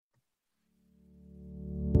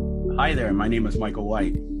Hi there, my name is Michael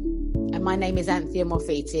White. And my name is Anthea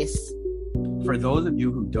Morphetis. For those of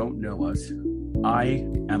you who don't know us, I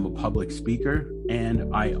am a public speaker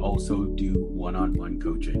and I also do one-on-one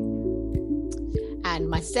coaching. And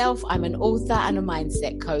myself, I'm an author and a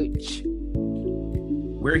mindset coach.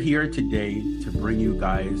 We're here today to bring you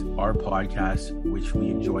guys our podcast, which we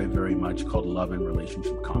enjoy very much, called Love and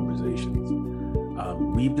Relationship Conversations.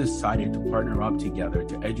 We've decided to partner up together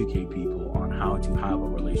to educate people on how to have a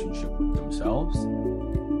relationship with themselves,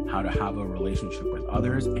 how to have a relationship with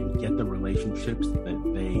others, and get the relationships that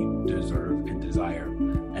they deserve and desire.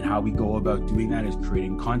 And how we go about doing that is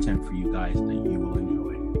creating content for you guys that you will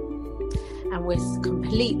enjoy. And we're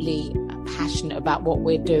completely passionate about what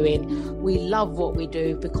we're doing. We love what we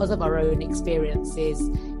do because of our own experiences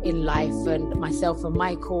in life. And myself and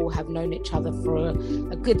Michael have known each other for a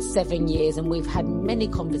good 7 years, and we've had many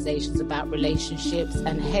conversations about relationships,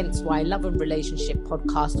 and hence why Love and Relationship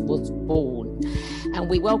Podcast was born. And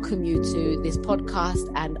we welcome you to this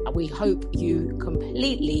podcast, and we hope you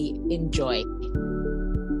completely enjoy.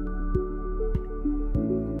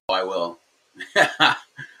 I will.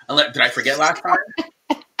 Did I forget last time?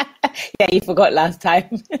 Yeah, you forgot last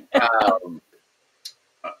time.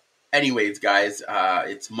 Anyways, guys,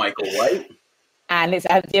 it's Michael White. And it's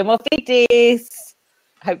Anthea Morphetis.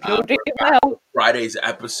 Hope you're doing well. Friday's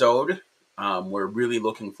episode. We're really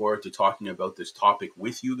looking forward to talking about this topic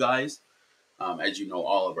with you guys. As you know,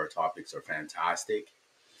 all of our topics are fantastic.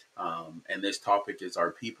 And this topic is,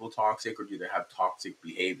 are people toxic, or do they have toxic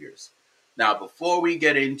behaviors? Now, before we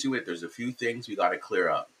get into it, there's a few things we got to clear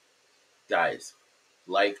up. Guys,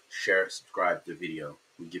 like, share, subscribe to the video.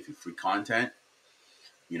 We give you free content.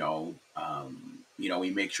 We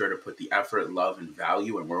make sure to put the effort, love, and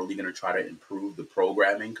value, and we're only going to try to improve the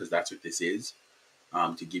programming, because that's what this is,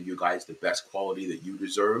 to give you guys the best quality that you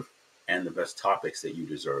deserve and the best topics that you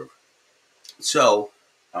deserve. So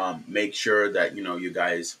make sure that, you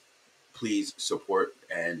guys please support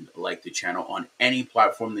and like the channel on any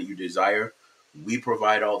platform that you desire. We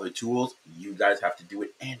provide all the tools. You guys have to do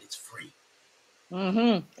it, and it's free.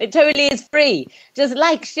 It totally is free. Just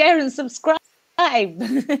like, share, and subscribe.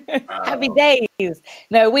 Happy days.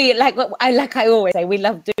 No, I always say, we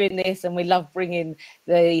love doing this, and we love bringing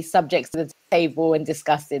the subjects to the table and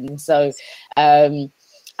discussing. So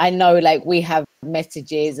I know, we have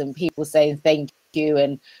messages and people saying thank you,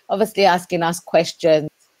 and obviously asking us questions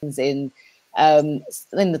in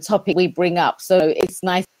the topic we bring up. So it's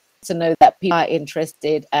nice to know that people are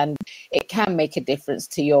interested, and it can make a difference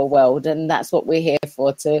to your world. And that's what we're here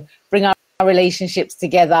for, to bring our relationships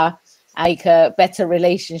together and make a better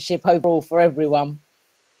relationship overall for everyone.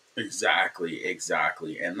 Exactly.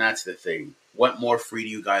 And that's the thing. What more free do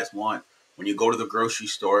you guys want? When you go to the grocery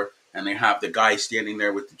store and they have the guy standing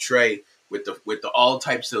there with the tray with the all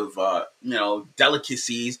types of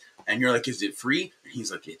delicacies, and you're like, is it free? And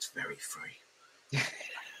he's like, it's very free.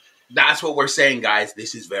 That's what we're saying, guys.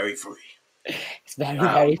 This is very free. It's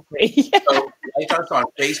very free. So like us on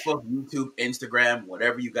Facebook, YouTube, Instagram,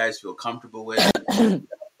 whatever you guys feel comfortable with.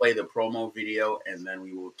 Play the promo video, and then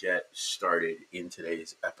we will get started in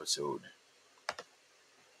today's episode.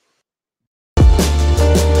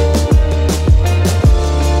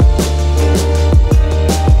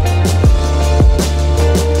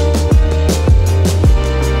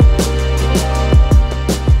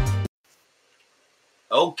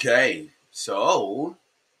 Okay, so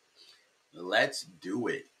let's do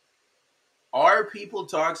it. Are people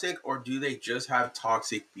toxic, or do they just have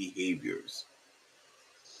toxic behaviors?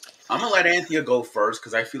 I'm going to let Anthea go first,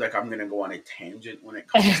 because I feel like I'm going to go on a tangent when it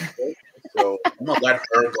comes to it. So I'm going to let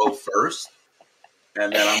her go first,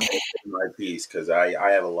 and then I'm going to say my piece, because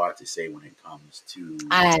I have a lot to say when it comes to...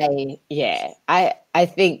 I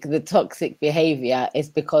think the toxic behavior is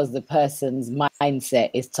because the person's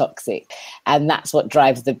mindset is toxic, and that's what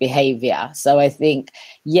drives the behavior. So I think,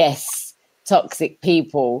 yes, toxic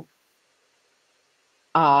behavior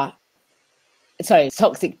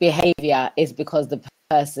is because the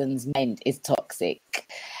person's mind is toxic,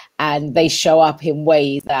 and they show up in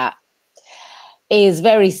ways that is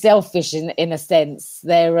very selfish in a sense.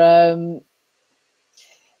 They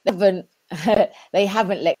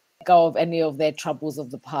haven't let go of any of their troubles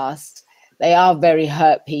of the past. They are very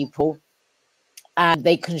hurt people, and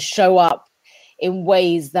they can show up in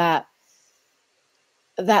ways that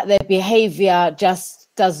their behavior just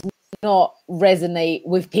does not resonate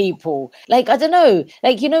with people. I don't know,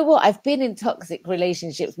 you know what? I've been in toxic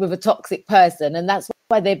relationships with a toxic person, and that's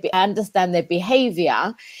why I understand their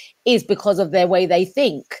behavior is because of their way they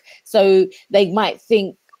think. So they might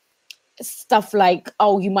think stuff like,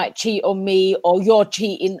 oh, you might cheat on me, or you're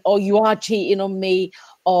cheating, or you are cheating on me,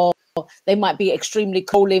 or they might be extremely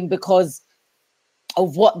controlling because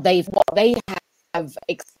of what they have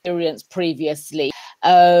experienced previously.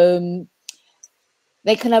 They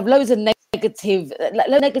can have loads of negative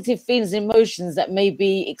feelings and emotions that may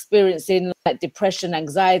be experiencing, like depression,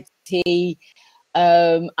 anxiety,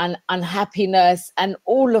 and unhappiness, and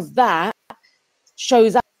all of that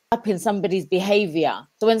shows up in somebody's behavior.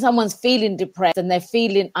 So when someone's feeling depressed and they're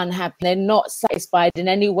feeling unhappy, they're not satisfied in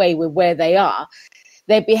any way with where they are,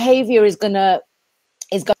 their behavior is going to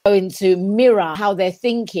mirror how they're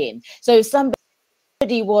thinking. So if somebody's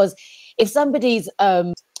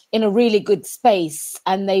in a really good space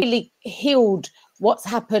and they really healed what's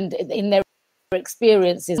happened in their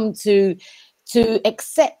experiences, to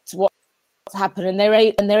accept what's happened, and they're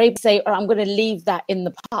able to say, oh, I'm going to leave that in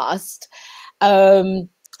the past,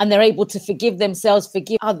 and they're able to forgive themselves,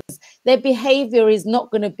 forgive others, their behavior is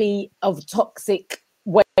not going to be of toxic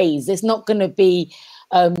ways. It's not going to be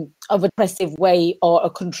of a oppressive way or a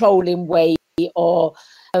controlling way or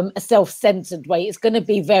a self-centered way. It's going to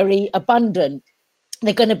be very abundant.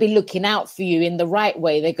 They're going to be looking out for you in the right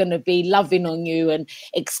way. They're going to be loving on you and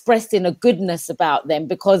expressing a goodness about them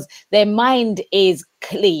because their mind is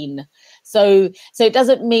clean. So it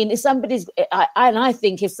doesn't mean if somebody's, I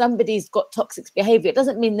think if somebody's got toxic behavior, it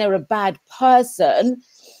doesn't mean they're a bad person.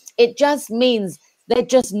 It just means they're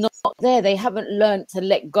just not there. They haven't learned to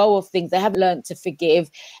let go of things. They haven't learned to forgive.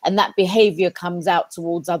 And that behavior comes out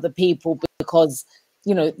towards other people because,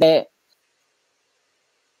 they're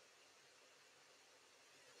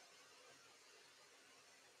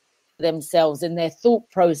themselves in their thought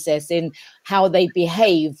process, in how they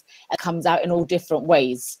behave, and comes out in all different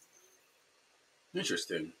ways.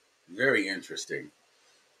 Interesting. Very interesting.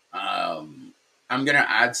 I'm going to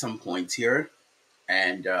add some points here.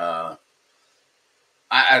 And that's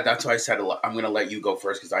why I said I'm going to let you go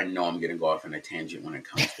first because I know I'm going to go off on a tangent when it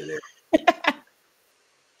comes to this.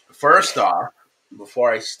 First off,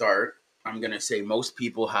 before I start, I'm going to say most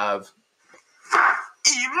people have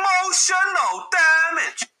emotional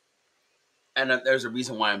damage. And there's a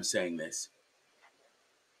reason why I'm saying this.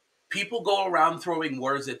 People go around throwing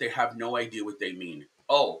words that they have no idea what they mean.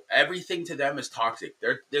 Oh, everything to them is toxic.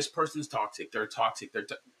 This person's toxic. They're toxic.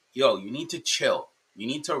 Yo, you need to chill. You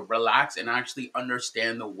need to relax and actually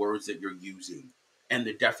understand the words that you're using and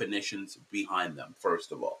the definitions behind them,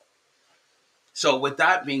 first of all. So with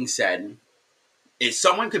that being said,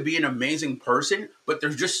 someone could be an amazing person, but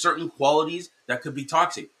there's just certain qualities that could be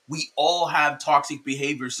toxic. We all have toxic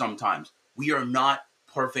behavior sometimes. We are not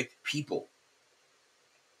perfect people.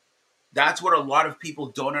 That's what a lot of people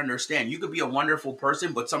don't understand. You could be a wonderful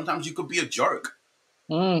person, but sometimes you could be a jerk.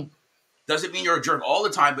 Doesn't mean you're a jerk all the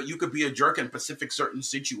time, but you could be a jerk in specific certain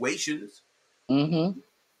situations. Mm-hmm.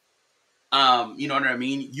 You know what I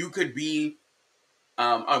mean? You could be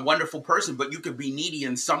a wonderful person, but you could be needy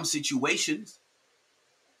in some situations.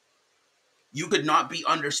 You could not be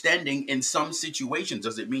understanding in some situations.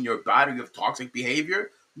 Does it mean you're bad or you have toxic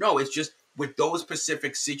behavior? No, it's just with those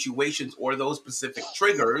specific situations or those specific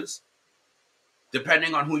triggers,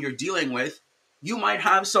 depending on who you're dealing with, you might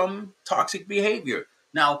have some toxic behavior.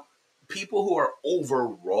 Now, people who are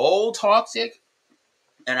overall toxic,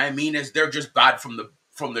 and I mean is they're just bad from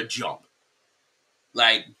the jump.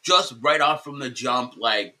 Like just right off from the jump,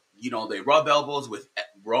 like, they rub elbows with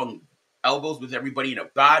everybody in a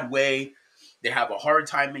bad way. They have a hard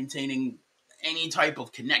time maintaining any type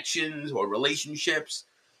of connections or relationships.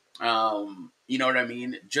 You know what I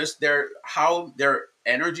mean? Just how their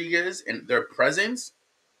energy is and their presence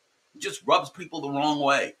just rubs people the wrong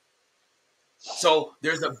way. So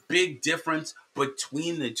there's a big difference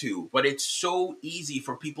between the two, but it's so easy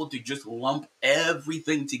for people to just lump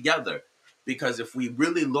everything together. Because if we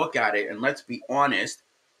really look at it, and let's be honest,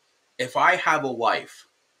 if I have a wife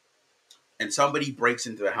and somebody breaks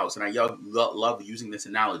into the house, and I love using this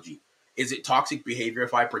analogy, is it toxic behavior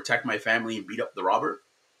if I protect my family and beat up the robber?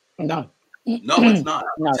 No. No, it's not.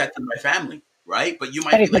 I'm protecting my family, right? But you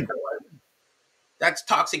might be like, that's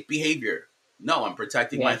toxic behavior. No, I'm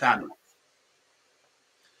protecting my family.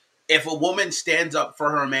 If a woman stands up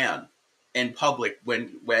for her man in public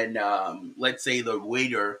when let's say the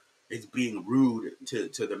waiter is being rude to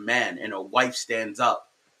the man, and a wife stands up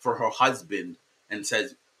for her husband and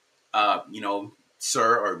says,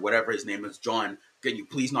 sir, or whatever his name is, John, can you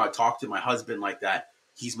please not talk to my husband like that?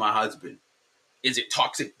 He's my husband. Is it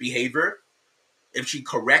toxic behavior if she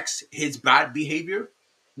corrects his bad behavior?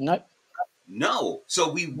 No.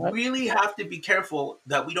 So we really have to be careful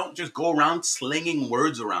that we don't just go around slinging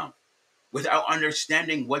words around without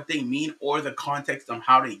understanding what they mean or the context on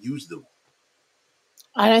how to use them.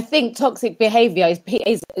 And I think toxic behavior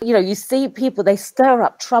is, you know, you see people, they stir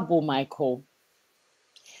up trouble, Michael.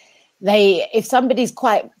 If somebody's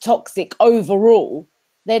quite toxic overall,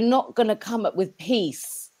 they're not going to come up with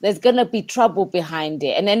peace. There's going to be trouble behind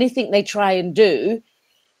it. And anything they try and do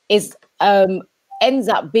is ends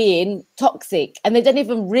up being toxic. And they don't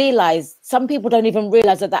even realize, some people don't even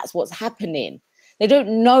realize that that's what's happening. They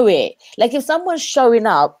don't know it. Like if someone's showing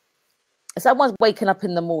up, if someone's waking up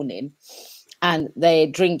in the morning and they're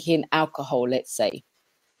drinking alcohol, let's say,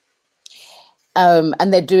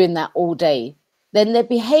 and they're doing that all day, then their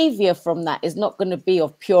behavior from that is not going to be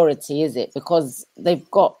of purity, is it? Because they've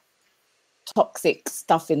got toxic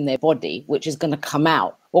stuff in their body, which is going to come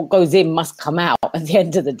out. What goes in must come out at the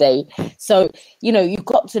end of the day. So, you know, you've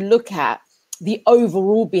got to look at the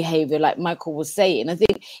overall behavior, like Michael was saying. I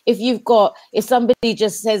think if somebody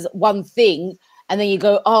just says one thing and then you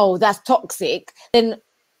go, oh, that's toxic, then,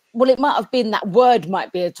 well, it might have been that word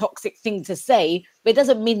might be a toxic thing to say, but it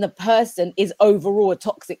doesn't mean the person is overall a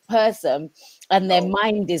toxic person and their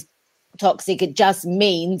mind is toxic. It just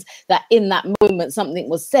means that in that moment something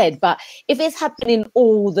was said. But if it's happening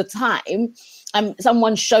all the time and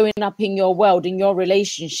someone's showing up in your world, in your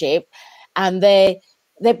relationship, and they're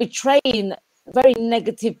betraying very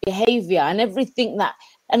negative behavior and everything that,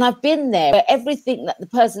 and I've been there, where everything that the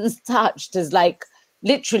person's touched is like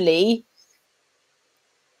literally,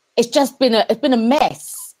 it's been a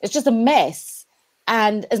mess. It's just a mess.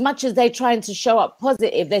 And as much as they're trying to show up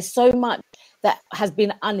positive, there's so much that has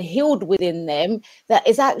been unhealed within them that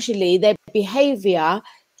is actually their behavior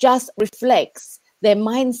just reflects their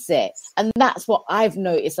mindset. And that's what I've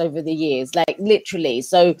noticed over the years, like literally.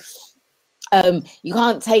 So you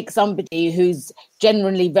can't take somebody who's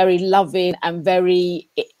generally very loving and very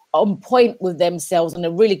on point with themselves in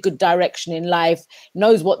a really good direction in life,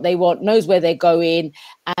 knows what they want, knows where they're going,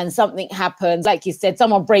 and something happens, like you said,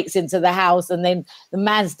 someone breaks into the house and then the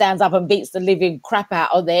man stands up and beats the living crap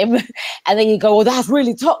out of them, and then you go, well, that's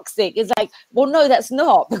really toxic. It's like, well, no, that's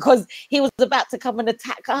not, because he was about to come and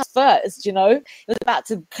attack us first, you know, he was about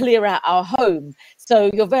to clear out our home.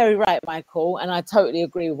 So you're very right, Michael, and I totally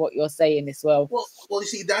agree with what you're saying as well. Well, you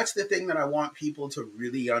see, that's the thing that I want people to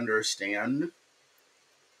really understand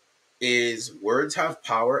is words have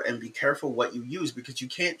power, and be careful what you use, because you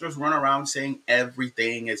can't just run around saying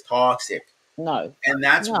everything is toxic. No. And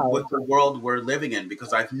that's what the world we're living in,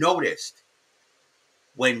 because I've noticed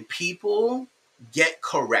when people get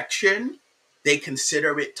correction, they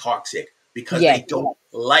consider it toxic because they don't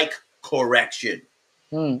like correction.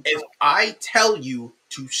 If I tell you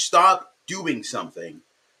to stop doing something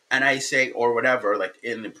and I say, or whatever, like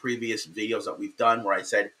in the previous videos that we've done where I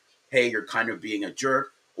said, hey, you're kind of being a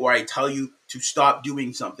jerk, or I tell you to stop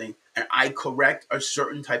doing something and I correct a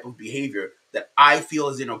certain type of behavior that I feel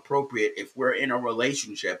is inappropriate, if we're in a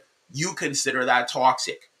relationship, you consider that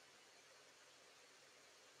toxic.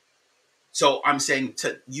 So I'm saying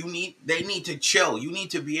they need to chill. You need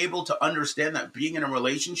to be able to understand that being in a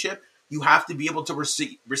relationship, you have to be able to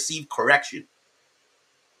receive correction.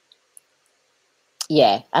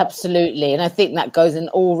 Yeah, absolutely. And I think that goes in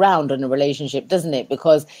all round in a relationship, doesn't it?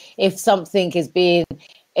 Because if something's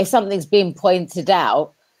being pointed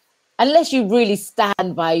out, unless you really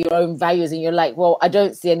stand by your own values and you're like, well, I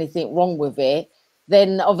don't see anything wrong with it,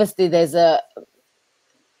 then obviously there's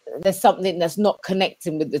something that's not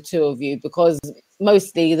connecting with the two of you, because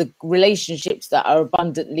mostly the relationships that are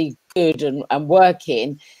abundantly good and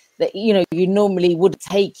working, that, you know, you normally would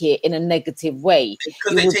take it in a negative way.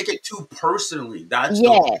 Because they take it too personally. That's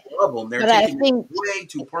the problem. They're taking it way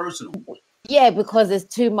too personal. Yeah, because there's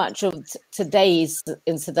too much of today's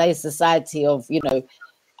society of, you know,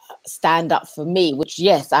 stand up for me, which,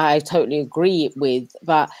 yes, I totally agree with,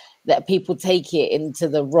 but that people take it into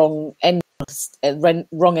the wrong end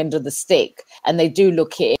of the stick, and they do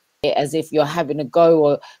look at it as if you're having a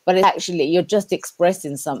go, but it's actually you're just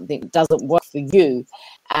expressing something that doesn't work for you.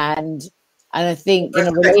 And I think in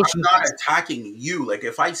a relationship, I'm not attacking you. Like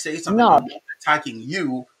if I say something, I'm not attacking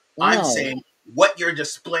you. I'm saying what you're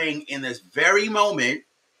displaying in this very moment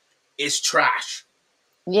is trash.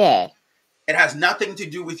 Yeah. It has nothing to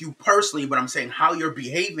do with you personally, but I'm saying how you're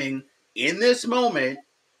behaving in this moment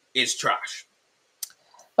is trash.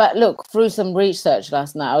 But look, through some research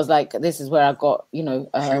last night, I was like, this is where I got, you know,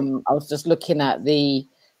 I was just looking at the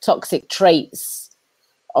toxic traits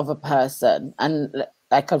of a person. And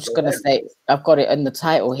like, I'm just going to say, I've got it in the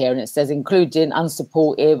title here, and it says, including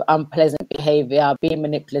unsupportive, unpleasant behavior, being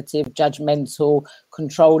manipulative, judgmental,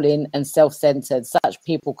 controlling, and self-centered. Such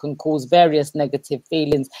people can cause various negative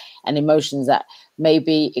feelings and emotions that may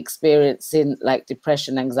be experiencing, like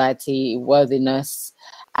depression, anxiety, worthiness,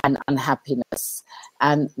 and unhappiness.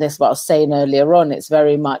 And that's what I was saying earlier on. It's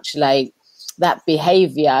very much like that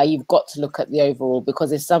behavior. You've got to look at the overall,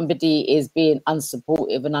 because if somebody is being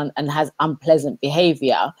unsupportive and has unpleasant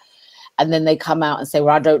behavior, and then they come out and say,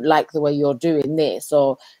 well, I don't like the way you're doing this,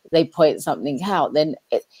 or they point something out, then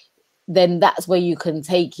that's where you can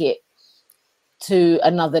take it to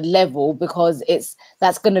another level, because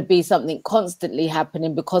that's going to be something constantly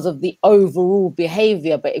happening because of the overall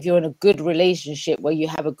behavior. But if you're in a good relationship where you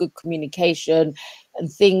have a good communication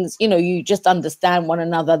and things, you just understand one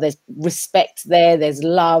another, there's respect there's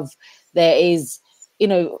love, there is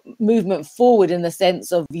movement forward, in the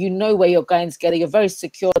sense of where you're going together, you're very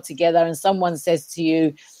secure together, and someone says to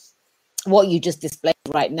you, what you just displayed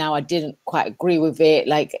right now, I didn't quite agree with it,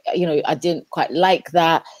 like I didn't quite like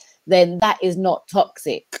that, then that is not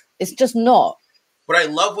toxic. It's just not. But I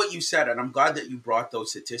love what you said, and I'm glad that you brought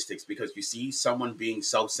those statistics, because you see, someone being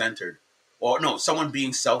self-centered, or no, someone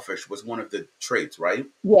being selfish was one of the traits, right?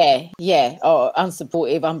 Yeah. Or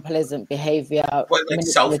unsupportive, unpleasant behavior. But like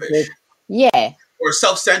selfish. Yeah. Or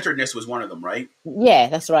self-centeredness was one of them, right? Yeah,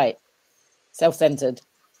 that's right. Self-centered.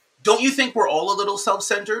 Don't you think we're all a little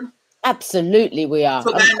self-centered? Absolutely, we are.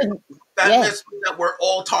 So then that must mean that we're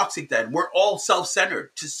all toxic then. We're all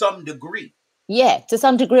self-centered to some degree. Yeah, to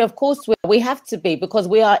some degree, of course, we have to be, because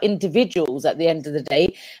we are individuals at the end of the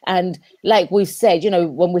day. And like we've said,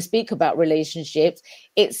 when we speak about relationships,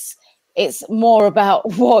 it's more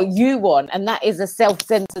about what you want. And that is a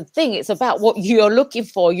self-centered thing. It's about what you're looking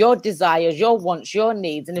for, your desires, your wants, your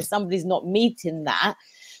needs. And if somebody's not meeting that,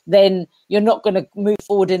 then you're not going to move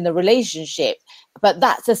forward in the relationship. But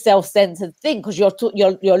that's a self-centered thing, because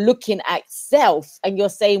you're looking at self and you're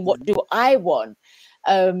saying, what do I want?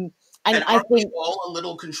 And I think we all a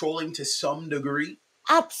little controlling to some degree.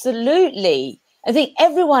 Absolutely. I think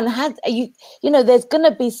everyone had there's going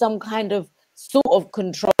to be some kind of sort of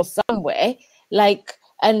control somewhere,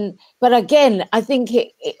 but again, I think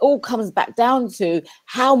it all comes back down to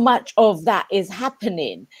how much of that is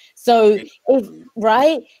happening. So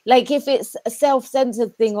if it's a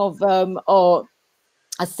self-centered thing of or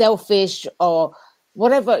a selfish, or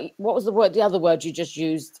whatever, what was the other word you just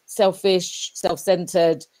used? Selfish,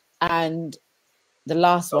 self-centered, and the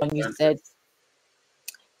last one you said.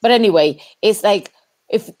 But anyway, it's like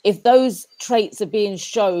if those traits are being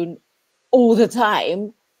shown all the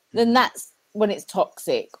time, then that's when it's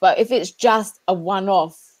toxic. But if it's just a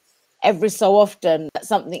one-off, every so often that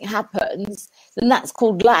something happens, then that's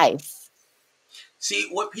called life. See,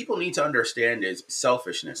 what people need to understand is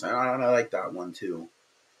selfishness. And I like that one too.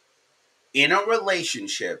 In a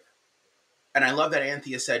relationship, and I love that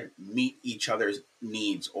Anthea said meet each other's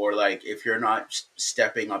needs, or like if you're not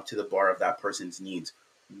stepping up to the bar of that person's needs.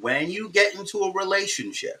 When you get into a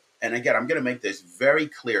relationship, and again, I'm going to make this very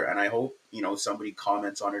clear, and I hope, somebody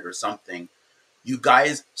comments on it or something, you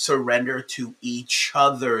guys surrender to each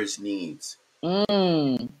other's needs.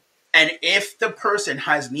 And if the person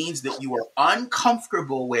has needs that you are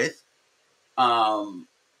uncomfortable with,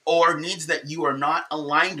 or needs that you are not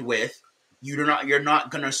aligned with, you're not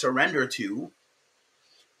going to surrender to,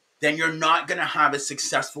 then you're not going to have a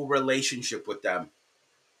successful relationship with them.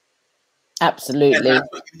 Absolutely. And that's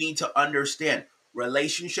what you need to understand.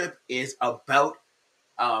 Relationship is about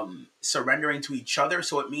surrendering to each other.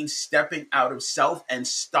 So it means stepping out of self and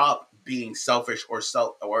stop being selfish or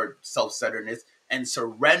self-centeredness and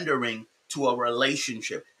surrendering to a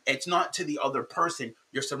relationship. It's not to the other person.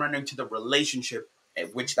 You're surrendering to the relationship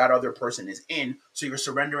at which that other person is in. So you're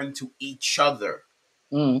surrendering to each other.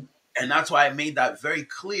 And that's why I made that very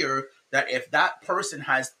clear, that if that person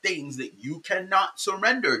has things that you cannot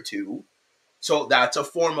surrender to, so that's a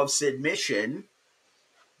form of submission,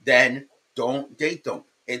 then don't date them.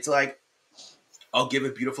 It's like, I'll give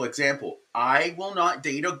a beautiful example. I will not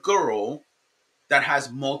date a girl that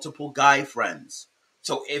has multiple guy friends.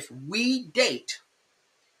 So if we date,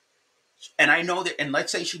 and I know that, and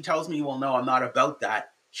let's say she tells me, well, no, I'm not about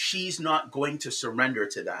that, she's not going to surrender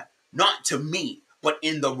to that. Not to me, but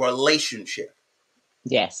in the relationship.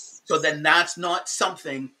 Yes. So then that's not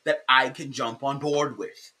something that I can jump on board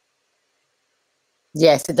with.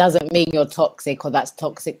 Yes, it doesn't mean you're toxic or that's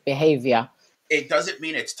toxic behavior. It doesn't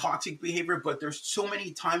mean it's toxic behavior, but there's so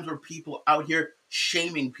many times where people out here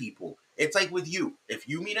shaming people. It's like with you. If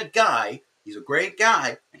you meet a guy, he's a great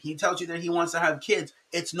guy, and he tells you that he wants to have kids,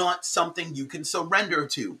 it's not something you can surrender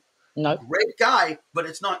to. No. Great guy, but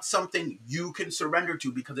it's not something you can surrender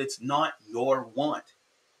to because it's not your want.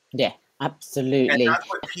 Yeah, absolutely. And that's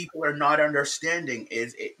what people are not understanding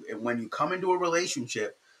is when you come into a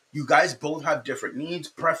relationship, you guys both have different needs,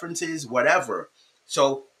 preferences, whatever.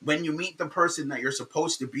 So when you meet the person that you're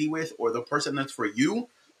supposed to be with or the person that's for you,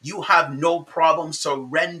 you have no problem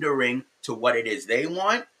surrendering to what it is they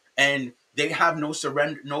want, and they have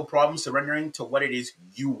no problem surrendering to what it is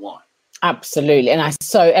you want. Absolutely. And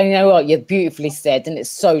you know what, you're beautifully said. And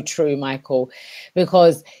it's so true, Michael,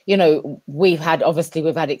 because, you know, we've had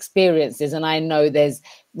experiences, and I know there's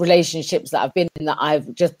relationships that I've been in that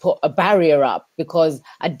I've just put a barrier up because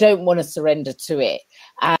I don't want to surrender to it.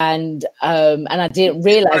 And I didn't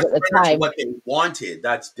realize at the time what they wanted.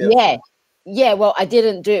 That's different. Yeah. Yeah. Well, I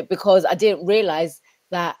didn't do it because I didn't realize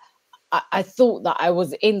that I thought that I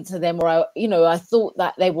was into them, or I thought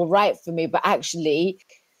that they were right for me, but actually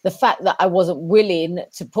the fact that I wasn't willing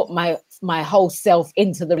to put my whole self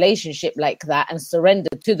into the relationship like that and surrender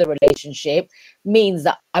to the relationship means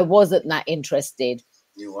that I wasn't that interested.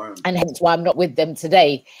 You are. And hence why I'm not with them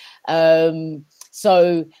today. But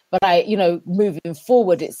moving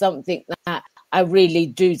forward, it's something that I really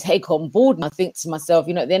do take on board. And I think to myself,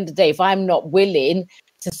 at the end of the day, if I'm not willing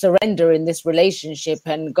to surrender in this relationship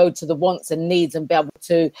and go to the wants and needs and be able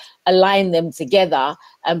to align them together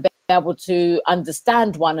and be able to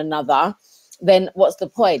understand one another, then what's the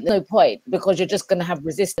point? No point, because you're just going to have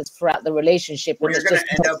resistance throughout the relationship. Or you're going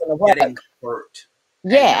to end up getting hurt.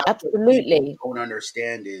 Yeah, absolutely. What don't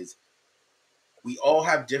understand is we all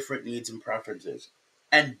have different needs and preferences.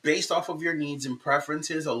 And based off of your needs and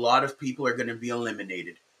preferences, a lot of people are going to be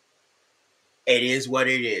eliminated. It is what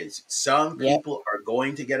it is. Some people are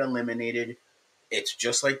going to get eliminated. It's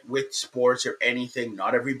just like with sports or anything.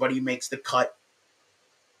 Not everybody makes the cut.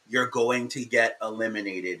 You're going to get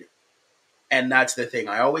eliminated. And that's the thing.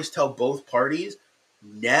 I always tell both parties,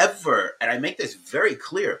 never, and I make this very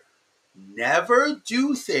clear, never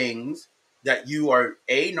do things that you are,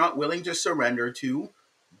 A, not willing to surrender to,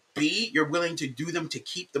 B, you're willing to do them to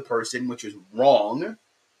keep the person, which is wrong.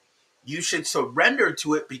 You should surrender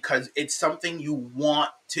to it because it's something you want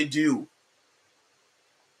to do.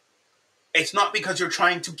 It's not because you're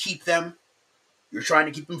trying to keep them. You're trying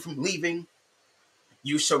to keep them from leaving.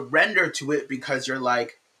 You surrender to it because you're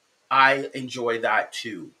like, I enjoy that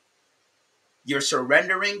too. You're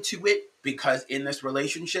surrendering to it because in this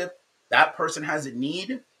relationship, that person has a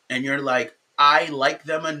need and you're like, I like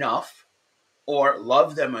them enough or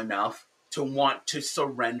love them enough to want to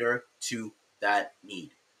surrender to that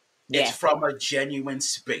need. Yeah. It's from a genuine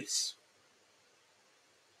space.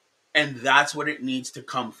 And that's what it needs to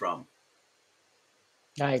come from.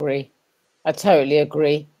 I agree. I totally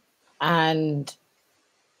agree. And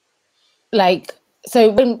so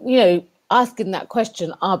when, asking that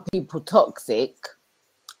question, are people toxic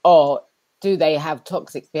or do they have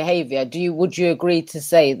toxic behavior? Would you agree to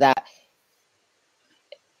say that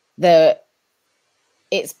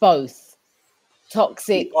it's both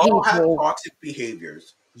toxic? We all have toxic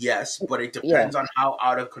behaviors, yes, but it depends on how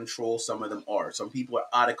out of control some of them are. Some people are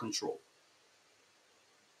out of control,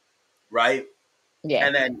 right? Yeah.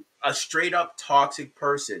 And then a straight up toxic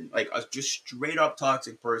person,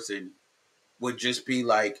 would just be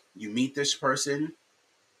like, you meet this person,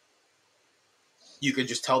 you could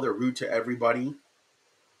just tell they're rude to everybody.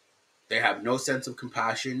 They have no sense of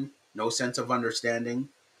compassion, no sense of understanding.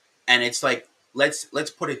 And it's like, let's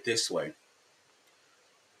put it this way.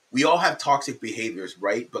 We all have toxic behaviors,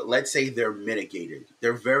 right? But let's say they're mitigated.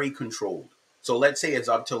 They're very controlled. So let's say it's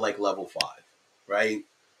up to like level 5, right?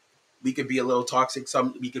 We could be a little toxic.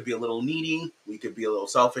 We could be a little needy. We could be a little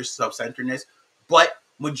selfish, self-centeredness. But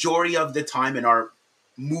majority of the time in our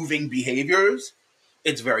moving behaviors,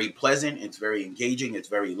 it's very pleasant. It's very engaging. It's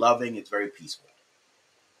very loving. It's very peaceful.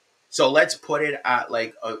 So let's put it at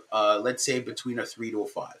like, let's say between a 3 to a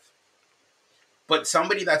 5. But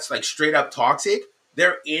somebody that's like straight up toxic,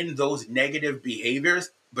 they're in those negative behaviors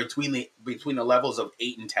between the levels of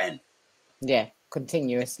 8 and 10. Yeah,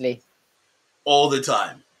 continuously. All the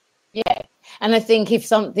time. Yeah. And I think if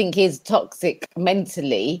something is toxic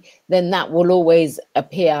mentally, then that will always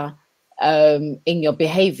appear in your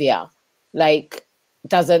behavior. Like,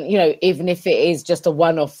 even if it is just a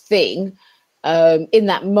one-off thing, in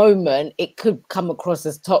that moment, it could come across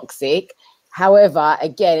as toxic. However,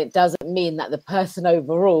 again, it doesn't mean that the person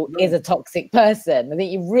overall is a toxic person. I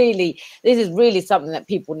think this is really something that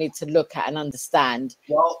people need to look at and understand.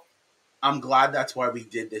 Well, I'm glad that's why we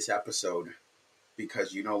did this episode,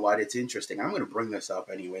 because you know what? It's interesting. I'm going to bring this up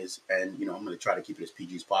anyways, and I'm going to try to keep it as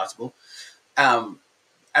PG as possible.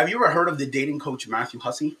 Have you ever heard of the dating coach Matthew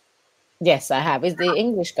Hussey? Yes, I have. Is the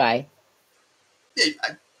English guy?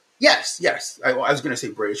 Yes. I was going to say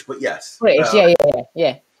British, but yes. British,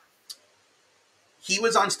 yeah. He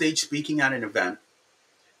was on stage speaking at an event,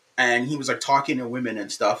 and he was like talking to women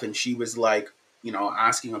and stuff, and she was like,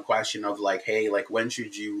 asking a question of like, hey, like when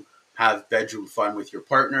should you have bedroom fun with your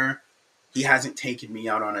partner? he hasn't taken me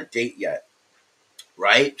out on a date yet.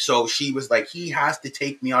 Right? So she was like, he has to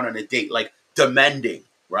take me out on a date, like demanding,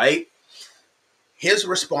 right? His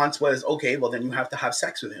response was, okay, well, then you have to have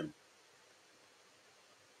sex with him.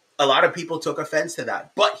 A lot of people took offense to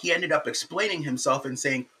that, but he ended up explaining himself and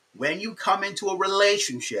saying, when you come into a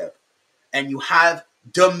relationship and you have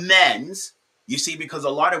demands, you see, because a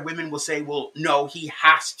lot of women will say, well, no, he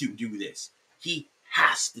has to do this. He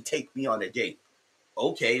has to take me on a date.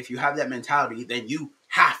 Okay, if you have that mentality, then you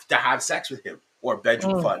have to have sex with him or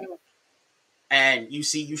bedroom fun. And you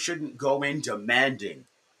see, you shouldn't go in demanding.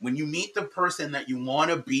 When you meet the person that you want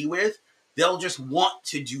to be with, they'll just want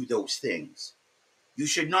to do those things. You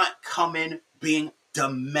should not come in being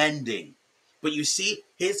demanding. But you see,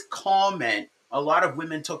 his comment, a lot of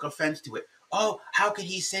women took offense to it. Oh, how could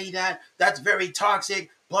he say that? That's very toxic.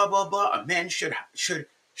 Blah blah blah. A man should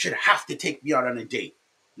have to take me out on a date.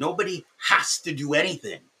 Nobody has to do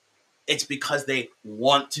anything. It's because they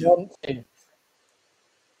want to.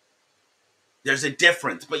 There's a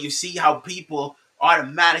difference, but you see how people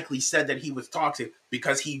automatically said that he was toxic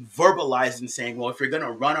because he verbalized and saying, well, if you're going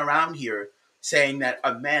to run around here saying that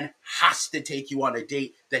a man has to take you on a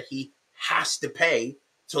date, that he has to pay,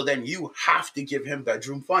 so then you have to give him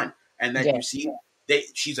bedroom fun. And then you see,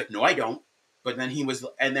 she's like, no, I don't. But then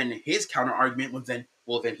and then his counter argument was then,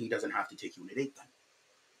 well, then he doesn't have to take you on a date then.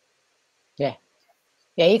 Yeah.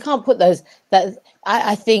 Yeah, you can't put those.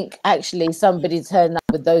 I think actually somebody turned up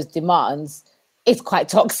with those demands. It's quite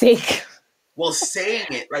toxic. Well, saying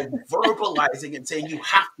it, like verbalizing and saying you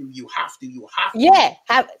have to. Yeah,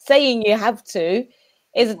 saying you have to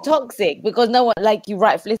is toxic because no one, like you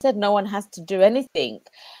rightfully said, no one has to do anything.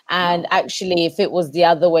 And actually, if it was the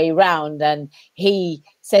other way around and he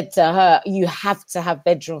said to her, you have to have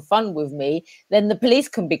bedroom fun with me, then the police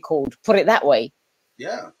can be called. Put it that way.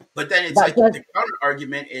 Yeah, but then it's like the counter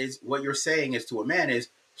argument is what you're saying is to a man is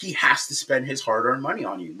he has to spend his hard-earned money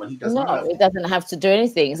on you when he doesn't. No, it doesn't have to do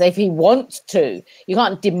anything. So if he wants to, you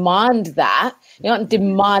can't demand that. You can't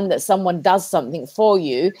demand that someone does something for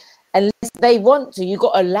you unless they want to. You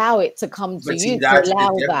got to allow it to come to you. That's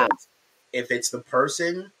the difference. If it's the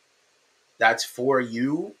person that's for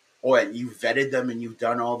you, or you vetted them and you've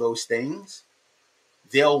done all those things,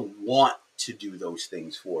 they'll want to do those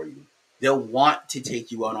things for you. They'll want to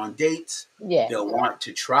take you out on dates. Yeah. They'll want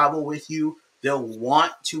to travel with you. They'll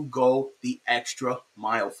want to go the extra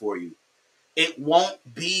mile for you. It won't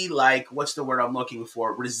be like, what's the word I'm looking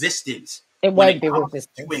for? Resistance. It won't be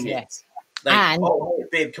resistance. Doing it. Like, oh,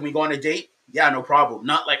 hey, babe, can we go on a date? Yeah, no problem.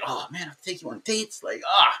 Not like, oh man, I have to take you on dates. Like,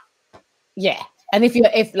 Yeah. And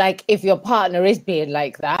if your partner is being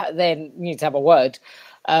like that, then you need to have a word.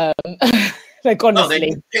 Like honestly, no, then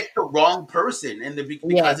you picked the wrong person, and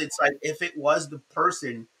because it's like if it was the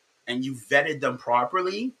person and you vetted them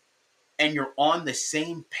properly, and you're on the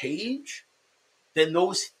same page, then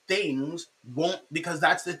those things won't. Because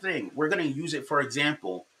that's the thing. We're gonna use it for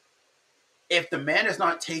example. If the man is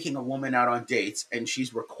not taking a woman out on dates and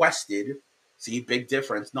she's requested, see, big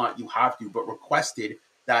difference. Not you have to, but requested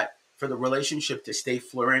that for the relationship to stay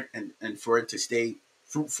fluent and for it to stay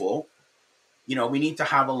fruitful. You know, we need to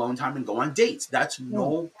have alone time and go on dates. That's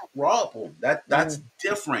no problem. That's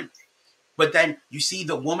different. But then you see,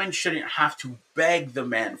 the woman shouldn't have to beg the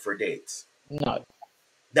man for dates. No.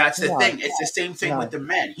 That's the thing. It's the same thing with the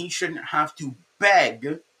man. He shouldn't have to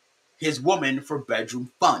beg his woman for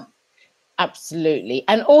bedroom fun. Absolutely.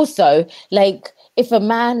 And also, like, if a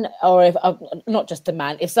man or if not just a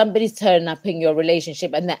man, if somebody's turning up in your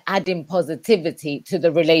relationship and they're adding positivity to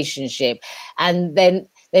the relationship, and then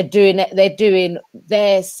they're doing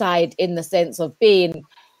their side in the sense of being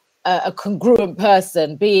a congruent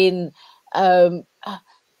person, being a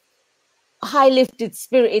high lifted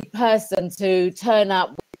spirited person, to turn up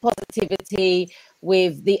with positivity,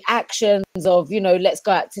 with the actions of, you know, let's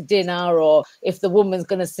go out to dinner, or if the woman's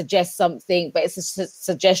going to suggest something, but it's a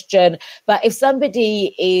suggestion. But if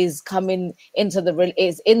somebody is coming into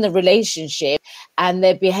is in the relationship and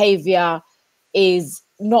their behavior is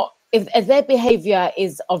not, if their behavior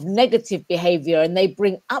is of negative behavior and they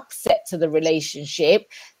bring upset to the relationship,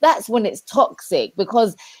 that's when it's toxic.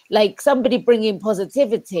 Because like, somebody bringing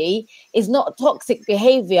positivity is not toxic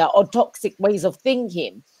behavior or toxic ways of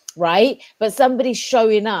thinking, right? But somebody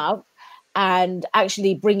showing up and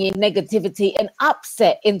actually bringing negativity and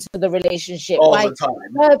upset into the relationship all the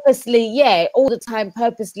time,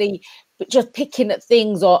 purposely just picking at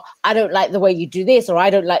things, or I don't like the way you do this, or I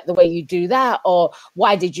don't like the way you do that, or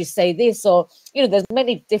why did you say this? Or, you know, there's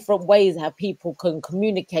many different ways how people can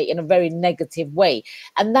communicate in a very negative way,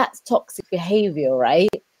 and that's toxic behavior, right?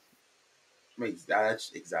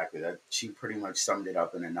 That's exactly that. She pretty much summed it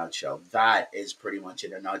up in a nutshell. That is pretty much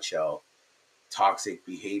in a nutshell toxic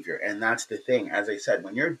behavior. And that's the thing. As I said,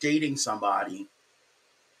 when you're dating somebody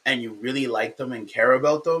and you really like them and care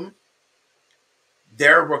about them,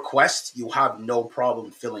 their requests, you have no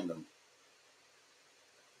problem filling them.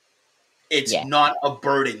 It's not a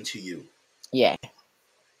burden to you. Yeah.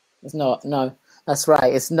 It's not. No, that's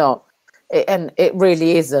right. It's not. And it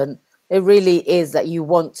really isn't. It really is that you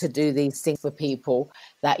want to do these things for people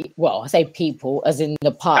that, well, I say people as in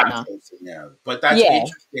the partner. Yeah. But that's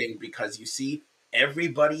interesting because you see,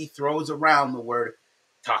 everybody throws around the word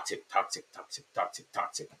toxic, toxic, toxic, toxic,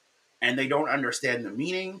 toxic. And they don't understand the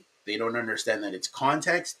meaning. They don't understand that it's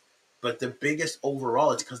context. But the biggest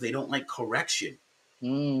overall is because they don't like correction.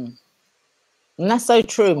 And that's so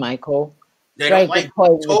true, Michael. They Very don't like good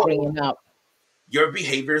point you're bringing up. Your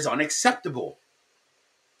behavior is unacceptable.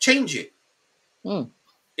 Change it.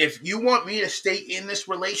 If you want me to stay in this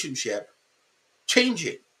relationship, change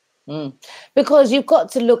it. Because you've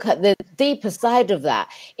got to look at the deeper side of that.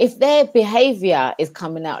 If their behavior is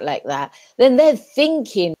coming out like that, then they're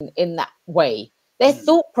thinking in that way. Their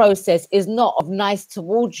thought process is not of nice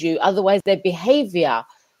towards you. Otherwise, their behavior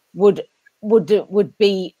would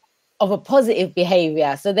be of a positive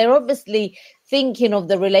behavior. So they're obviously thinking of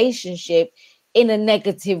the relationship in a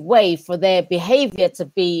negative way for their behavior to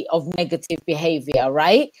be of negative behavior,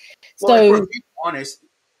 right? Well, if we're being honest,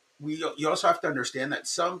 you also have to understand that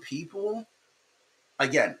some people,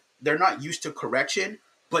 again, they're not used to correction,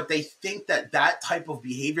 but they think that that type of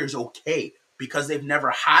behavior is okay because they've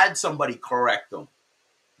never had somebody correct them.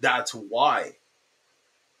 That's why.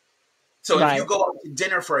 So if you go out to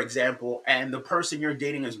dinner, for example, and the person you're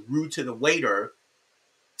dating is rude to the waiter,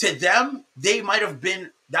 to them, that might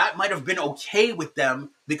have been okay with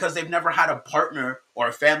them because they've never had a partner or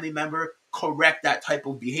a family member correct that type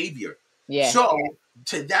of behavior. Yeah. So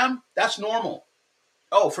to them, that's normal.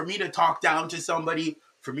 Oh, for me to talk down to somebody,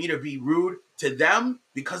 for me to be rude to them,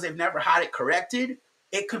 because they've never had it corrected,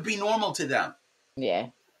 it could be normal to them. Yeah,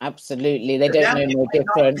 absolutely. They don't know no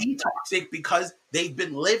different. Be toxic because they've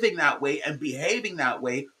been living that way and behaving that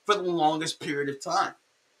way for the longest period of time.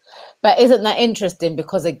 But isn't that interesting?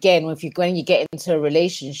 Because again, when you get into a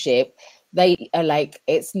relationship, they are like,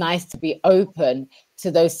 it's nice to be open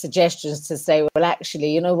to those suggestions to say, well, actually,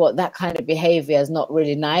 you know what, that kind of behavior is not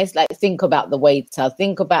really nice. Like, think about the waiter,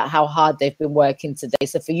 think about how hard they've been working today.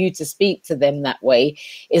 So for you to speak to them that way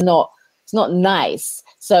is not, it's not nice.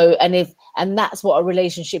 So, and that's what a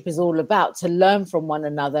relationship is all about, to learn from one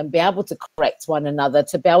another and be able to correct one another,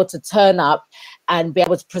 to be able to turn up and be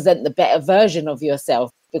able to present the better version of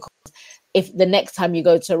yourself. Because if the next time you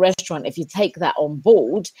go to a restaurant, if you take that on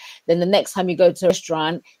board, then the next time you go to a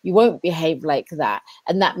restaurant, you won't behave like that.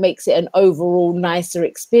 And that makes it an overall nicer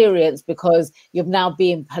experience because you're now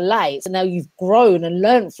being polite. So now you've grown and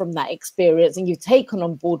learned from that experience and you've taken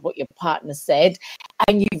on board what your partner said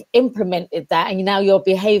and you've implemented that, and now your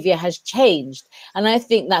behavior has changed. And I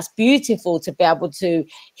think that's beautiful, to be able to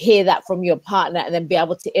hear that from your partner and then be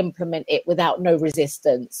able to implement it without no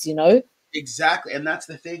resistance, you know? Exactly. And that's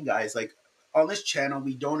the thing, guys. Like, on this channel,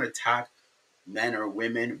 we don't attack men or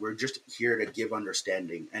women. We're just here to give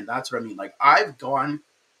understanding. And that's what I mean. Like, I've gone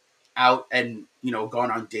out and,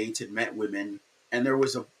 gone on dates and met women. And there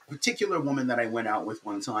was a particular woman that I went out with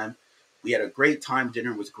one time. We had a great time.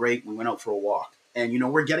 Dinner was great. We went out for a walk. And,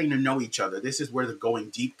 we're getting to know each other. This is where the going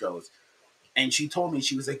deep goes. And she told me,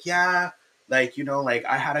 she was like, yeah, like,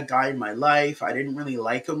 I had a guy in my life. I didn't really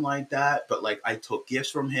like him like that. But, like, I took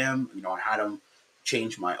gifts from him. I had him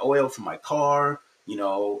change my oil for my car.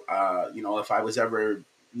 If I was ever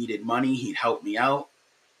needed money, he'd help me out.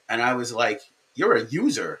 And I was like, you're a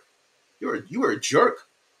user. You were a jerk.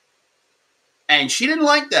 And she didn't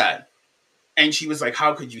like that. And she was like,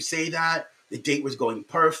 how could you say that? The date was going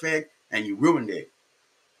perfect and you ruined it.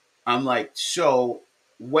 I'm like, so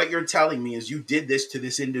what you're telling me is you did this to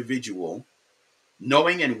this individual,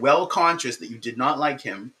 knowing and well conscious that you did not like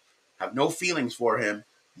him, have no feelings for him,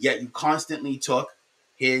 yet you constantly took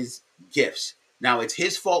his gifts. Now, it's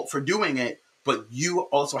his fault for doing it, but you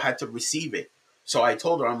also had to receive it. So I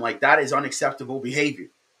told her, I'm like, that is unacceptable behavior.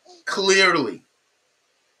 Clearly.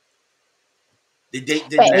 The date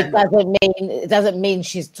didn't end. It doesn't mean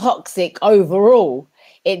she's toxic overall.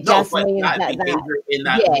 It just means that behavior in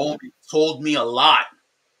that moment told me a lot.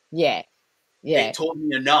 Yeah. It told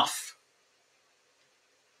me enough.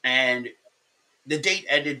 And the date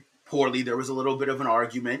ended poorly. There was a little bit of an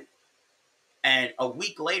argument. And a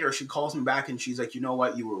week later, she calls me back and she's like, you know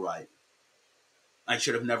what? You were right. I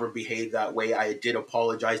should have never behaved that way. I did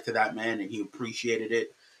apologize to that man and he appreciated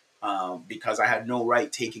it. because I had no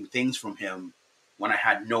right taking things from him when I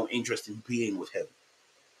had no interest in being with him.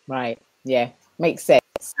 Right. Yeah. Makes sense.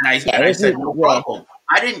 And I said, no problem.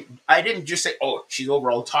 I didn't just say, oh, she's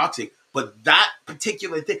overall toxic, but that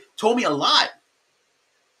particular thing told me a lot.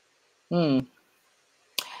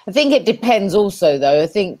 I think it depends also, though. I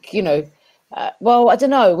think, well, I don't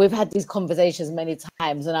know. We've had these conversations many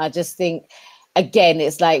times, and I just think, again,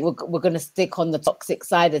 it's like we're going to stick on the toxic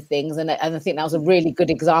side of things. And I think that was a really good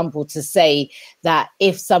example to say that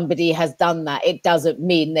if somebody has done that, it doesn't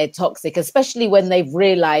mean they're toxic, especially when they've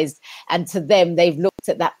realized, and to them, they've looked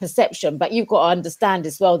at that perception. But you've got to understand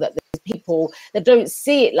as well that there's people that don't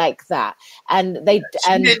see it like that. And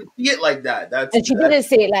she didn't see it like that. And she didn't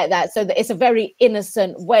see it like that. So it's a very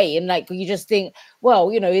innocent way. And like, you just think, well,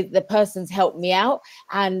 the person's helped me out,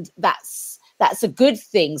 and that's a good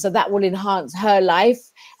thing. So that will enhance her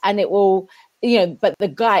life, and it will, but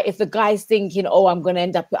if the guy's thinking, oh, I'm going to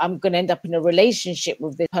end up in a relationship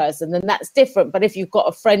with this person, then that's different. But if you've got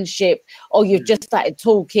a friendship, or you've just started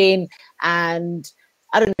talking, and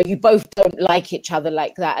I don't know, you both don't like each other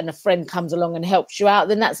like that, and a friend comes along and helps you out,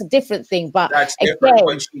 then that's a different thing. But that's different. Again,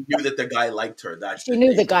 but she knew that the guy liked her. She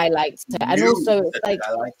knew the guy liked her, and also it's like,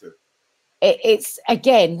 it's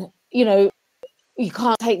again, you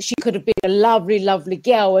can't take. She could have been a lovely, lovely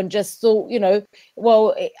girl and just thought,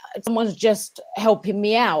 someone's just helping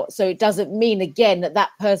me out. So it doesn't mean, again, that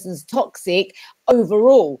person's toxic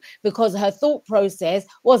overall, because her thought process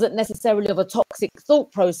wasn't necessarily of a toxic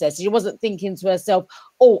thought process. She wasn't thinking to herself,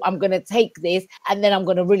 oh, I'm going to take this and then I'm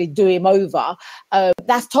going to really do him over.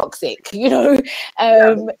 That's toxic, The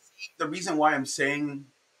reason why I'm saying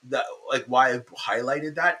that, like why I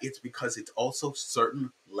highlighted that, it's because it's also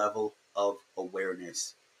certain level of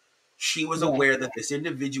awareness. She was aware that this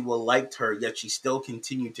individual liked her, yet she still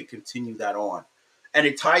continued that on. And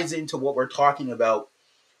it ties into what we're talking about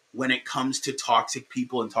when it comes to toxic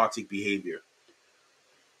people and toxic behavior.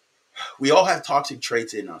 We all have toxic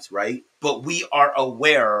traits in us, right? But we are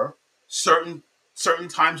aware certain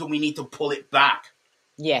times when we need to pull it back.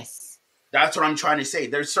 Yes. That's what I'm trying to say.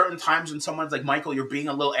 There's certain times when someone's like, Michael, you're being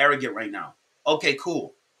a little arrogant right now. Okay,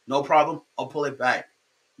 cool. No problem. I'll pull it back.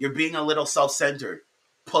 You're being a little self-centered.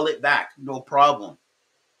 Pull it back. No problem.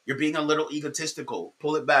 You're being a little egotistical.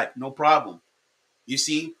 Pull it back. No problem. You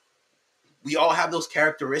see, we all have those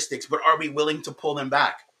characteristics, but are we willing to pull them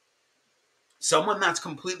back? Someone that's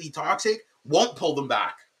completely toxic won't pull them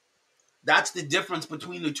back. That's the difference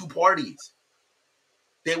between the two parties.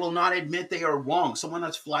 They will not admit they are wrong. Someone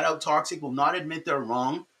that's flat out toxic will not admit they're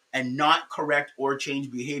wrong and not correct or change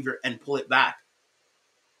behavior and pull it back.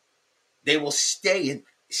 They will stay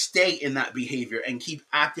in that behavior and keep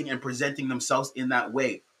acting and presenting themselves in that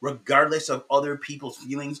way, regardless of other people's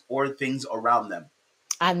feelings or things around them.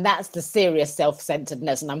 And that's the serious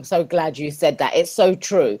self-centeredness. And I'm so glad you said that. It's so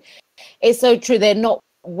true. It's so true. They're not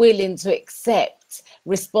willing to accept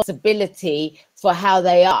responsibility for how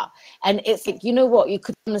they are. And it's like, you know what? You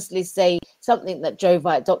could honestly say something that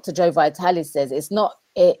Dr. Joe Vitale says. It's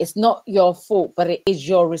not your fault, but it is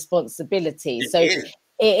your responsibility.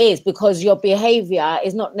 It is, because your behavior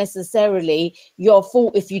is not necessarily your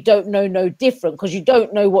fault if you don't know no different, because you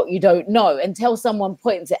don't know what you don't know. Until someone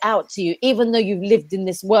points it out to you, even though you've lived in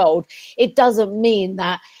this world, it doesn't mean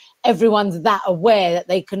that everyone's that aware that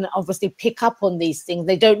they can obviously pick up on these things.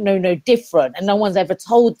 They don't know no different, and no one's ever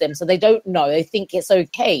told them, so they don't know. They think it's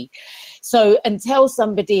okay. So until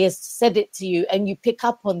somebody has said it to you and you pick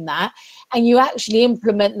up on that and you actually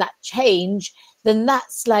implement that change, then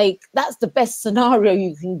that's the best scenario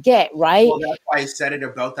you can get, right? Well, that's why I said it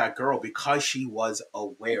about that girl, because she was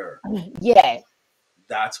aware. Yeah.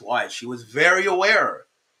 That's why. She was very aware.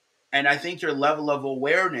 And I think your level of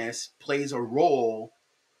awareness plays a role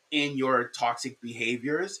in your toxic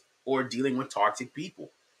behaviors or dealing with toxic people.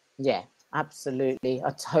 Yeah, absolutely. I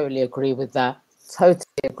totally agree with that. Totally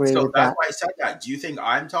agree with that. So that's why I said that. Do you think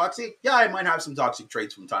I'm toxic? Yeah, I might have some toxic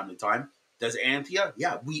traits from time to time. Does Anthea?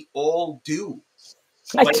 Yeah, we all do.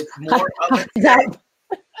 But it's more of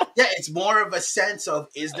it's more of a sense of,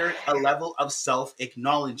 is there a level of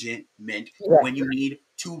self-acknowledgement when you need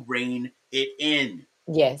to rein it in?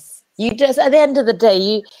 Yes. You just, at the end of the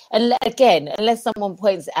day, unless someone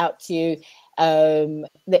points it out to you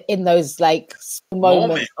in those like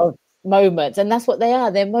moments, and that's what they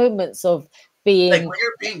are. They're moments of being, like when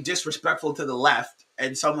you're being disrespectful to the left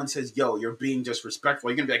and someone says, yo, you're being disrespectful,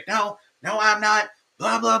 you're gonna be like, no, I'm not.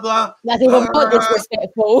 Blah, blah, blah. That's even more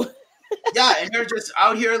disrespectful. Yeah, and you're just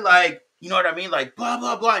out here like, you know what I mean? Like, blah,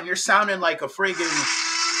 blah, blah. And you're sounding like a friggin',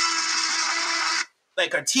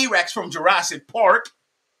 like a T-Rex from Jurassic Park.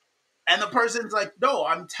 And the person's like, no,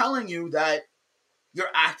 I'm telling you that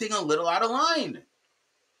you're acting a little out of line.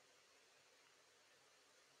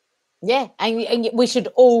 Yeah, and we should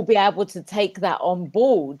all be able to take that on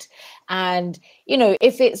board. And, you know,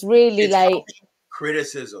 if it's really It's like,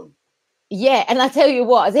 criticism. yeah, and I tell you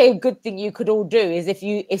what, I think a good thing you could all do is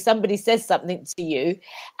if somebody says something to you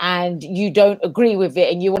and you don't agree with it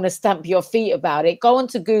and you want to stamp your feet about it, go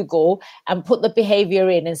onto Google and put the behavior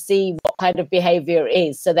in and see what kind of behavior it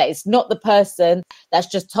is, so that it's not the person that's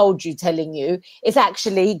just told you, telling you. It's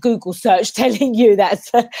actually Google search telling you that's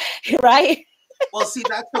right. Well, see,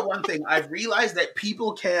 that's the one thing I've realized, that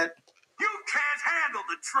people can't. You can't handle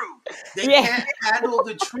the truth. They can't handle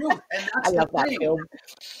the truth, and that's I love the that thing. film.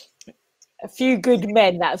 A Few Good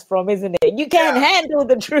Men, that's from, isn't it? You can't handle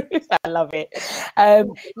the truth. I love it.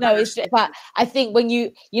 No, it's just, but I think when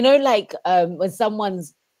you know, like when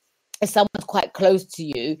someone's quite close to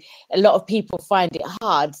you, a lot of people find it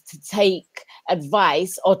hard to take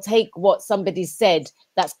advice or take what somebody said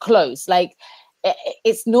that's close. Like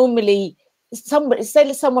it's normally somebody,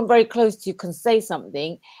 say someone very close to you can say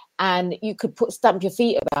something and you could stamp your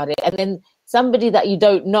feet about it, and then somebody that you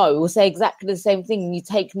don't know will say exactly the same thing and you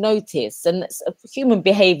take notice. And it's a human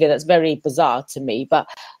behavior that's very bizarre to me, but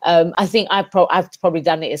I think I've probably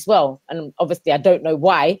done it as well, and obviously I don't know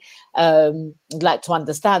why. I'd like to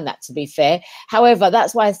understand that, to be fair. However,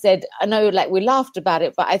 that's why I said, I know like we laughed about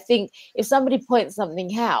it, but I think if somebody points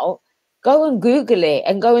something out, go and Google it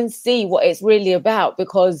and go and see what it's really about,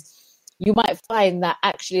 because you might find that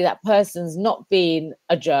actually that person's not being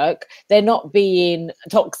a jerk, they're not being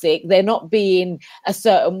toxic, they're not being a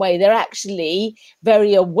certain way, they're actually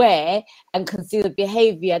very aware and can see the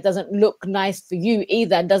behavior doesn't look nice for you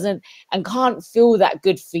either, and can't feel that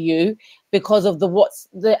good for you because of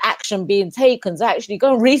the action being taken. So actually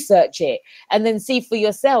go and research it and then see for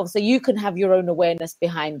yourself, so you can have your own awareness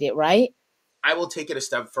behind it, right? I will take it a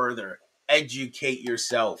step further. Educate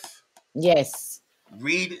yourself. Yes.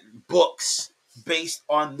 Read books based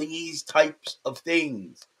on these types of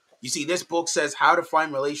things. You see, this book says how to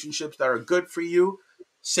find relationships that are good for you,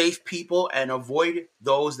 safe people, and avoid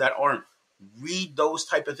those that aren't. Read those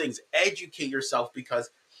type of things. Educate yourself,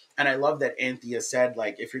 because, and I love that Anthea said,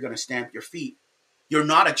 like, if you're going to stamp your feet, you're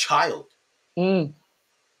not a child.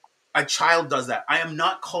 A child does that. I am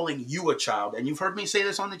not calling you a child, and you've heard me say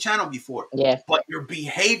this on the channel before. Yeah. But your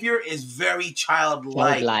behavior is very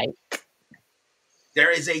childlike. There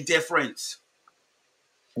is a difference.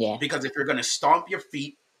 Yeah. Because if you're going to stomp your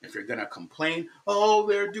feet, if you're going to complain, oh,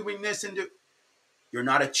 they're doing this you're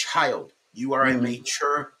not a child. You are a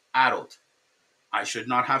mature adult. I should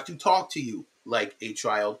not have to talk to you like a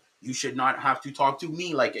child. You should not have to talk to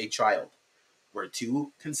me like a child. We're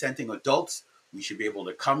two consenting adults. We should be able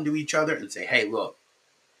to come to each other and say, hey, look,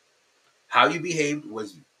 how you behaved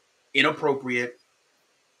was inappropriate.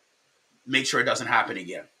 Make sure it doesn't happen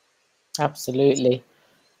again. Absolutely.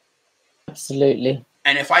 Absolutely.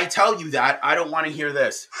 And if I tell you that, I don't want to hear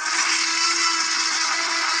this.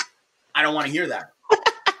 I don't want to hear that.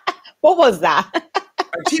 What was that?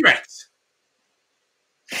 A T-Rex.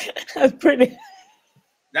 That's pretty.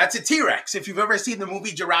 That's a T-Rex. If you've ever seen the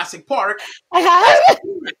movie Jurassic Park, I have.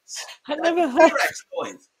 I never heard T-Rex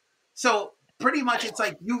noise. So pretty much it's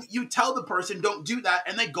like you tell the person don't do that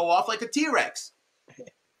and they go off like a T-Rex.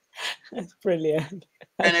 That's brilliant.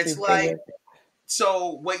 And it's like,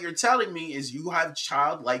 so what you're telling me is you have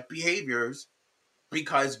childlike behaviors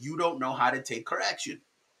because you don't know how to take correction.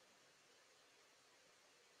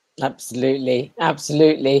 Absolutely.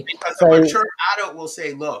 Absolutely. Because a mature adult will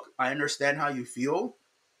say, look, I understand how you feel.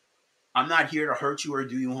 I'm not here to hurt you or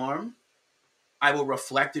do you harm. I will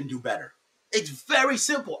reflect and do better. It's very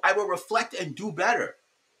simple. I will reflect and do better.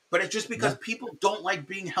 But it's just because people don't like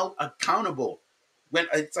being held accountable. When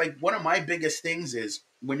it's like one of my biggest things is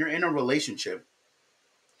when you're in a relationship,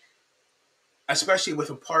 especially with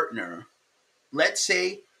a partner, let's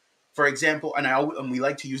say, for example, and we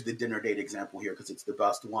like to use the dinner date example here because it's the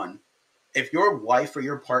best one. If your wife or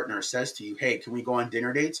your partner says to you, hey, can we go on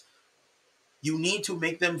dinner dates? You need to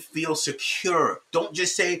make them feel secure. Don't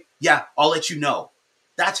just say, yeah, I'll let you know.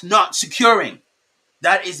 That's not securing.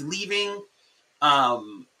 That is leaving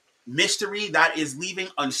mystery. That is leaving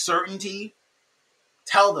uncertainty.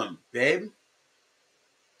 Tell them, babe,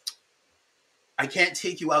 I can't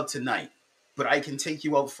take you out tonight, but I can take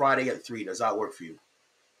you out Friday at 3. Does that work for you?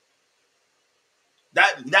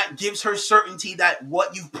 That gives her certainty that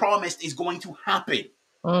what you've promised is going to happen.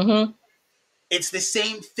 Mm-hmm. It's the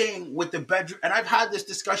same thing with the bedroom. And I've had this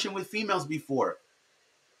discussion with females before.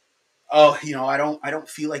 Oh, I don't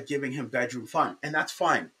feel like giving him bedroom fun. And that's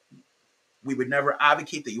fine. We would never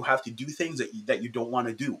advocate that you have to do things that you don't want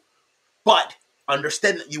to do. But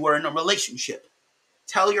understand that you are in a relationship.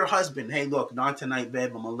 tell your husband, hey, look, not tonight,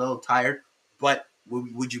 babe. I'm a little tired, but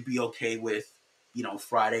would you be okay with,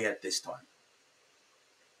 Friday at this time?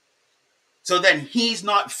 So then he's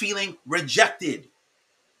not feeling rejected.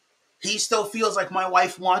 He still feels like my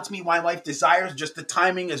wife wants me, my wife desires, just the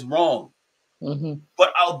timing is wrong. Mm-hmm.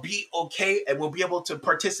 But I'll be okay and we'll be able to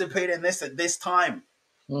participate in this at this time.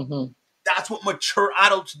 Mm-hmm. That's what mature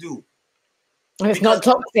adults do. It's not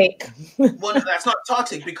toxic. Well, that's not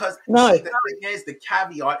toxic because no. See, the thing is, the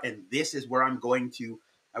caveat, and this is where I'm going to.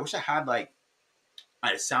 I wish I had like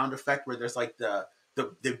a sound effect where there's like the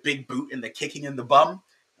big boot and the kicking in the bum.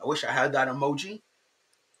 I wish I had that emoji.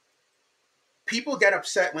 People get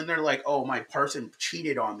upset when they're like, oh, my person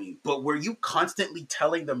cheated on me. But were you constantly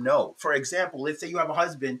telling them no? For example, let's say you have a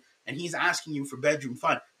husband and he's asking you for bedroom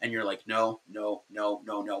fun and you're like, no,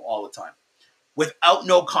 all the time. Without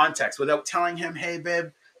no context, without telling him, hey,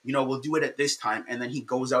 babe, we'll do it at this time. And then he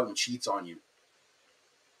goes out and cheats on you.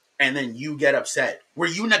 And then you get upset. Were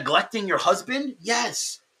you neglecting your husband?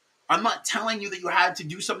 Yes. I'm not telling you that you had to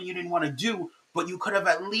do something you didn't want to do, but you could have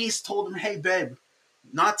at least told him, hey, babe,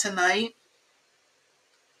 not tonight.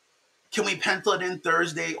 Can we pencil it in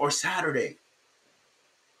Thursday or Saturday?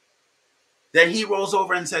 Then he rolls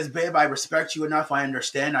over and says, babe, I respect you enough. I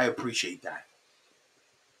understand. I appreciate that.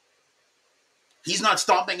 He's not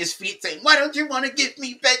stomping his feet saying, why don't you want to give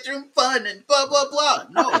me bedroom fun and blah, blah, blah.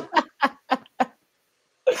 No.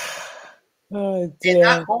 Oh, dear. In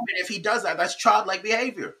that moment, if he does that, that's childlike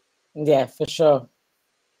behavior. Yeah, for sure.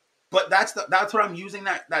 But that's what I'm using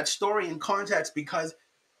that story in context because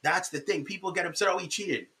that's the thing. People get upset, oh, he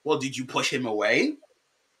cheated. Well, did you push him away?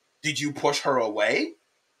 Did you push her away?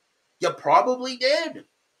 You probably did.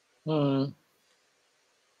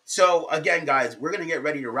 So, again, guys, we're going to get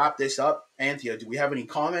ready to wrap this up. Anthea, do we have any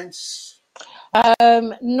comments?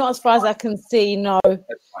 Not as far as I can see, no.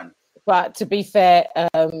 That's fine. But to be fair,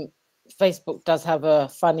 Facebook does have a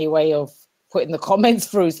funny way of putting the comments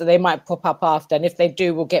through, so they might pop up after. And if they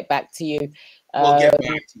do, we'll get back to you. We'll get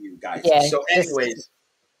back to you guys. Yeah, so anyways,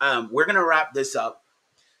 we're going to wrap this up.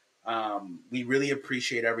 We really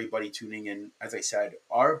appreciate everybody tuning in. As I said,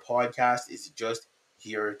 our podcast is just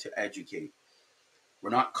here to educate. We're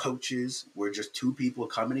not coaches. We're just two people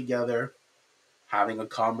coming together, having a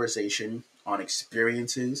conversation on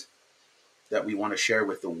experiences that we want to share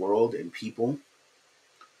with the world and people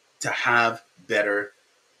to have better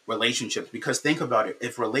relationships. Because think about it.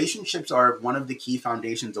 If relationships are one of the key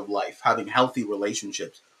foundations of life, having healthy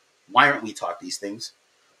relationships, why aren't we taught these things?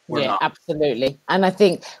 We're not. Absolutely. And I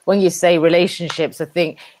think when you say relationships, I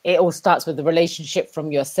think it all starts with the relationship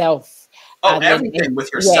from yourself. Oh, everything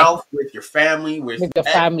with yourself, with your family, with your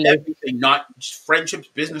family, everything, not just friendships,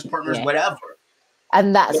 business partners, whatever.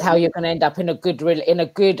 And that's how you're going to end up in a good,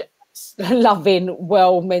 loving,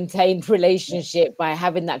 well-maintained relationship by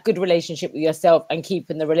having that good relationship with yourself and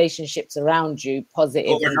keeping the relationships around you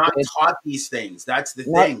positive. But we're not taught these things. That's the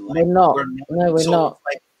thing. Like, we're not. We're not.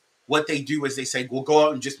 Like, what they do is they say, "We'll go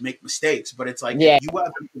out and just make mistakes." But it's like if you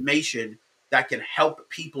have information that can help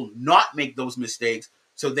people not make those mistakes,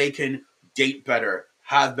 so they can date better,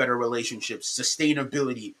 have better relationships,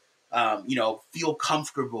 sustainability, feel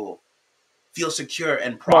comfortable, feel secure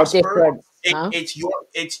and prosper.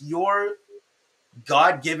 It's your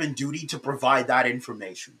God-given duty to provide that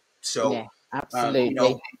information. So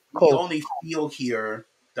absolutely. We only feel here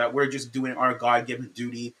that we're just doing our God-given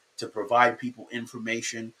duty to provide people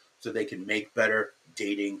information so they can make better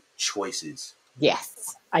dating choices.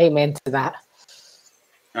 Yes. Amen to that.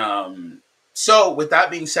 So with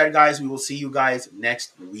that being said, guys, we will see you guys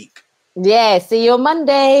next week. Yeah, see you on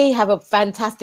Monday. Have a fantastic